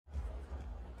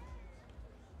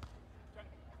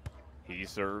He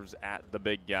serves at the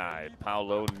big guy,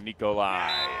 Paolo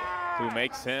Nicolai, who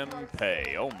makes him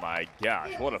pay. Oh my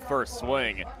gosh, what a first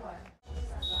swing.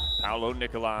 Paolo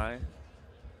Nicolai,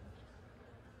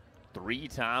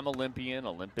 three-time Olympian,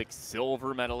 Olympic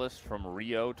silver medalist from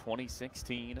Rio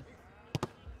 2016.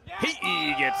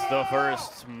 He gets the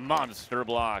first monster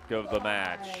block of the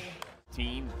match.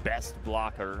 Team best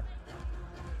blocker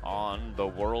on the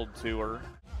World Tour.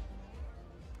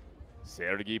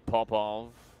 Sergei Popov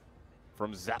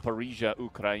from Zaporizhia,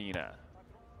 Ukraine.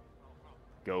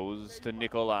 Goes to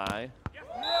Nicolai.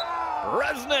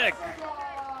 Reznik!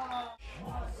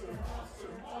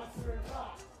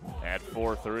 At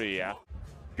 4-3,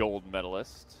 gold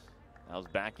medalist. That was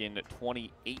back in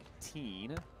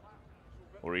 2018,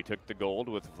 where he took the gold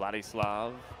with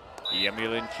Vladislav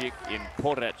Jemilinchik in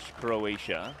Porec,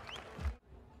 Croatia.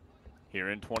 Here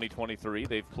in 2023,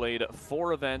 they've played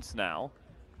 4 events now.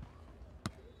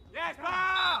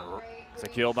 It's a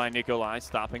kill by Nicolai,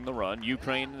 stopping the run.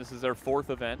 Ukraine, this is their 4th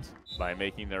event by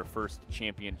making their first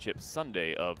championship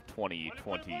Sunday of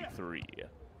 2023.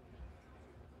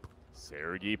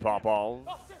 Sergei Popov,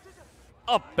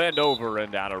 up and over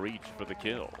and out of reach for the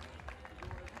kill.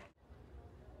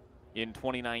 In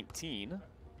 2019,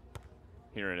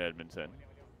 here in Edmonton,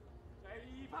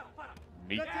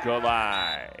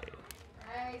 Nicolai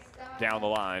down the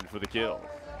line for the kill.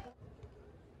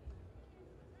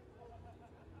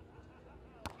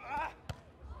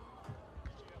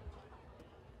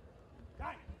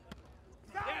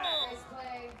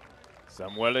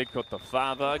 Samuele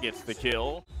Cottafava gets the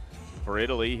kill. For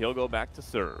Italy, he'll go back to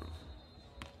serve.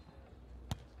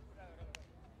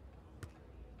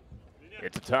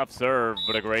 It's a tough serve,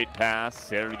 but a great pass.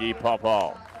 Sergei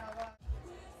Popov.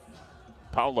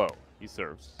 Paolo, he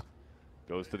serves.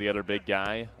 Goes to the other big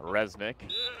guy, Reznik.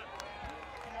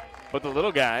 But the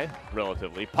little guy,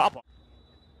 relatively, Popov.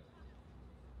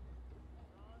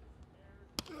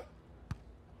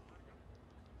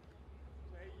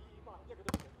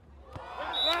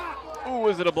 Ooh,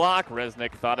 is it a block?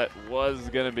 Reznik thought it was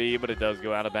going to be, but it does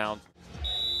go out of bounds.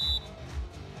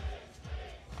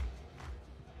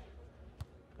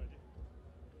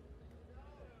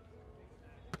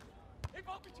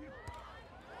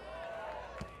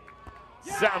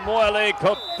 Samuele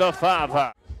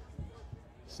Cottafava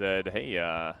said, hey,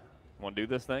 want to do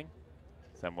this thing?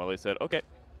 Samuele said, okay.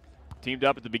 Teamed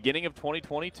up at the beginning of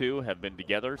 2022, have been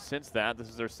together since that. This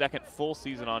is their 2nd full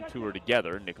season on tour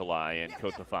together, Nicolai and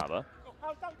Cottafava.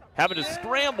 Having to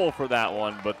scramble for that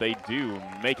one, but they do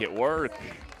make it work.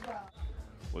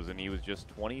 He was just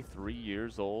 23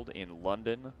 years old in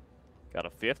London. Got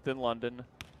a 5th in London.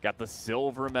 Got the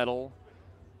silver medal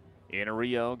in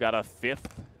Rio. Got a 5th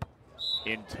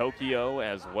in Tokyo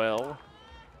as well.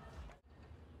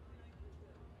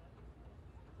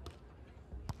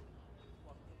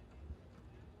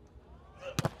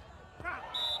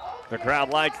 The crowd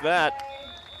likes that.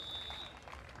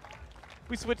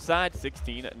 We switch sides,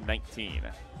 16-19.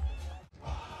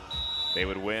 They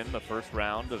would win the first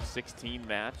round of 16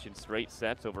 match in straight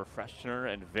sets over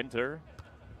Freshner and Vinter.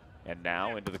 And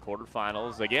now into the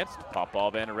quarterfinals against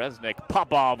Popov and Reznik.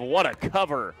 Popov, what a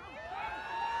cover.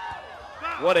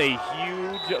 What a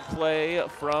huge play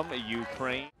from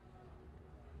Ukraine.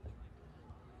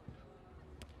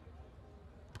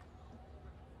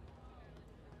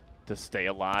 To stay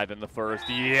alive in the first.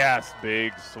 Yes,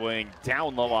 big swing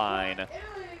down the line.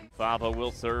 Fava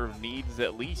will serve, needs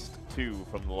at least 2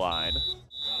 from the line.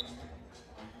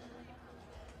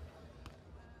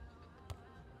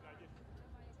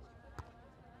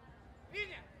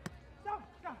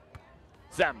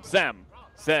 Sam,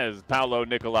 says Paolo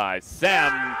Nicolai.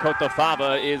 Sam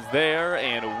Cottafava is there,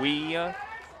 and we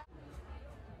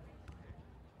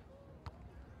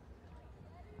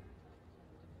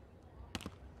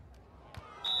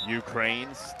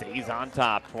Ukraine stays on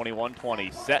top,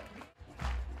 21-20, set.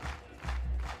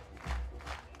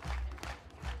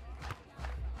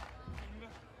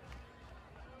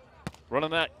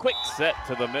 Running that quick set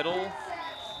to the middle,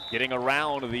 getting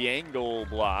around the angle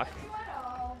block,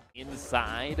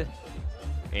 inside,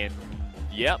 and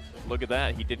yep, look at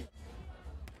that, he didn't.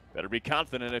 Better be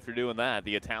confident if you're doing that.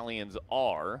 The Italians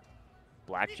are.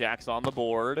 Blackjack's on the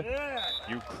board.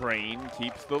 Ukraine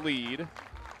keeps the lead.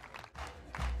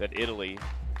 That Italy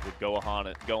would go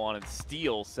on and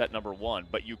steal set number 1,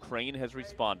 but Ukraine has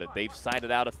responded. They've sided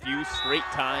out a few straight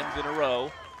times in a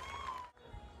row.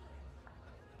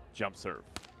 Jump serve,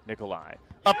 Nicolai.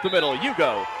 Up the middle, you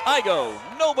go, I go,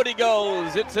 nobody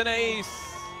goes, it's an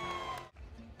ace.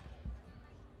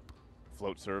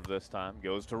 Float serve this time,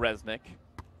 goes to Reznik.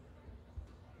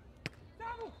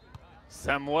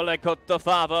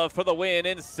 Teama-Cottafava for the win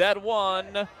in set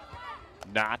 1.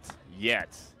 Not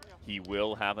yet. He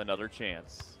will have another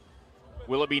chance.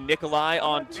 Will it be Nicolai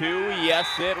on 2? Yes,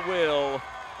 it will.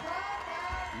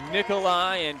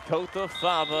 Nicolai and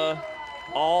Cottafava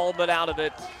all but out of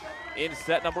it in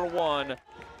set number 1.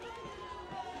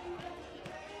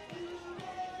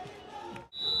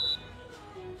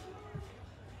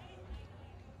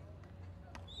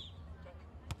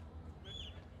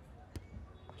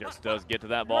 Just does get to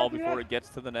that ball before it gets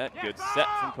to the net. Good set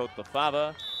from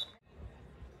Cottafava.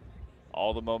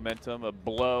 All the momentum, a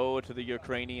blow to the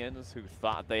Ukrainians who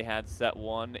thought they had set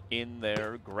 1 in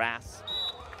their grasp.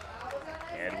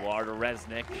 Edward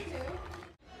Reznik.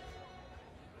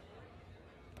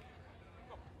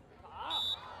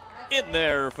 In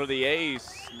there for the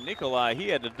ace. Nicolai, he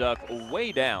had to duck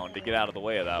way down to get out of the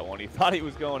way of that one. He thought he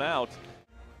was going out.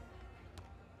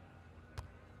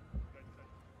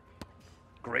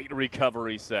 Great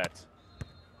recovery set.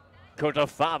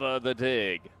 Cottafava the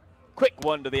dig. Quick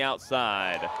one to the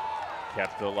outside.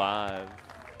 Kept alive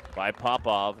by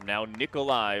Popov. Now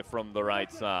Nicolai from the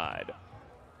right side.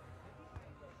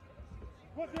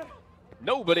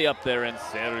 Nobody up there, and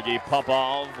Sergei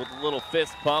Popov with a little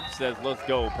fist pump says, let's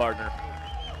go, partner.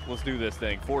 Let's do this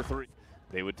thing. 4-3.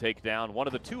 They would take down one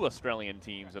of the 2 Australian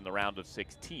teams in the round of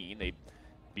 16. They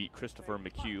beat Christopher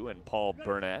McHugh and Paul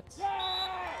Burnett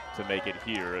to make it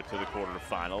here to the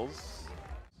quarterfinals.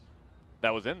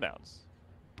 That was inbounds.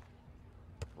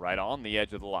 Right on the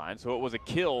edge of the line. So it was a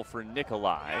kill for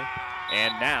Nicolai.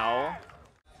 And now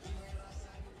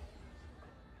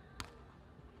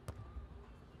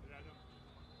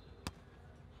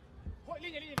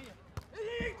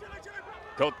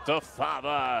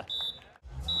Cottafava.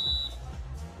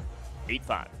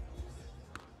 8-5.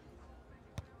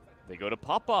 They go to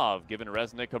Popov, giving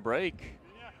Reznik a break.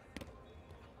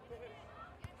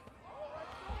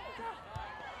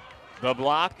 The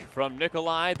block from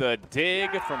Nicolai, the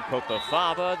dig from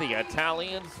Cottafava. The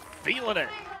Italians feeling it.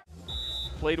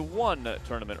 Played 1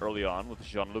 tournament early on with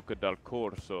Gianluca Del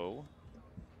Corso.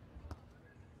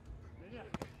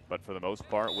 But for the most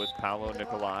part with Paolo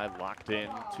Nicolai locked in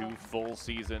 2 full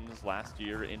seasons last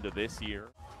year into this year.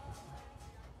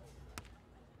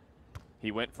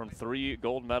 He went from 3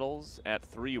 gold medals at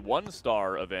 3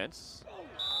 one-star events.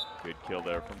 Good kill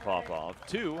there from Popov.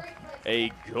 To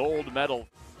a gold medal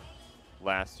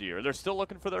last year. They're still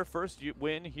looking for their first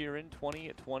win here in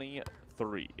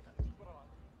 2023.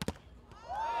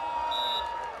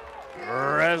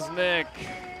 Reznik.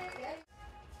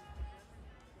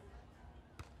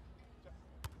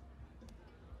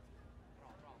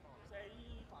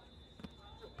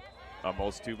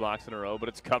 Almost 2 blocks in a row, but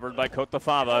it's covered by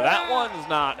Cottafava. That one's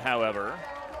not, however.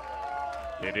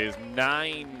 It is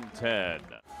 9-10.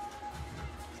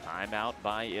 Timeout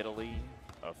by Italy.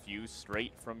 A few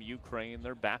straight from Ukraine.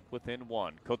 They're back within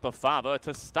 1. Cottafava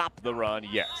to stop the run.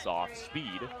 Yes, off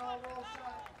speed.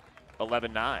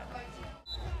 11-9.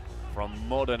 From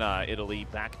Modena, Italy,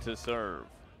 back to serve.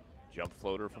 Jump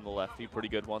floater from the lefty. Pretty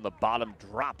good one. The bottom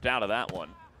dropped out of that one.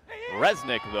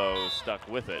 Reznik, though, stuck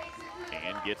with it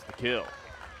and gets the kill.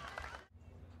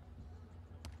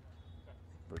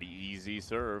 Pretty easy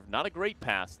serve. Not a great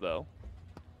pass, though.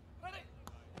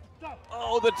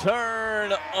 Oh, the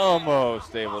turn.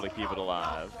 Almost able to keep it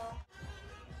alive.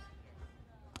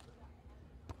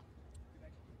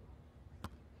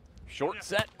 Short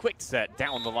set, quick set,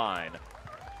 down the line.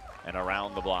 And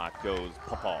around the block goes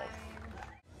Popov.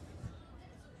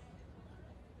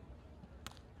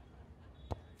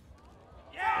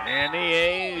 And the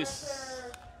ace.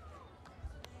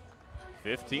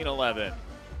 15-11.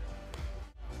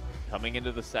 Coming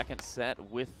into the second set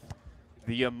with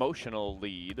the emotional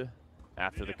lead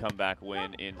after the comeback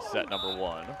win in set number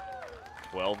 1.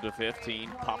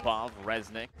 12-15, Popov,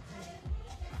 Reznik.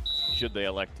 Should they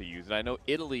elect to use it? I know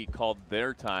Italy called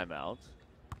their timeout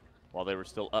while they were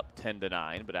still up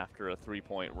 10-9, but after a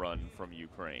 3-point run from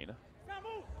Ukraine.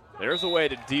 There's a way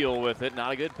to deal with it.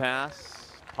 Not a good pass.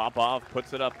 Popov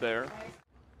puts it up there.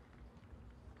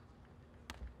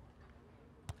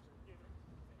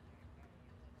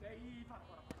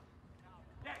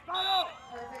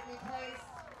 Perfectly placed.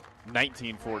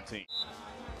 19-14.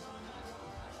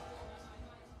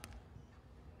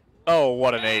 Oh,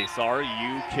 what an ace. Are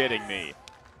you kidding me?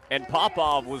 And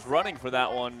Popov was running for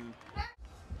that one.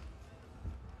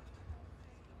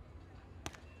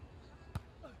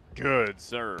 Good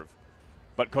serve.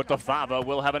 But Cottafava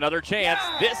will have another chance.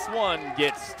 This one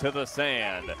gets to the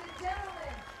sand.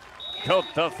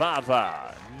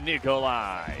 Cottafava,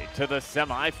 Nicolai to the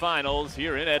semifinals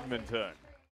here in Edmonton.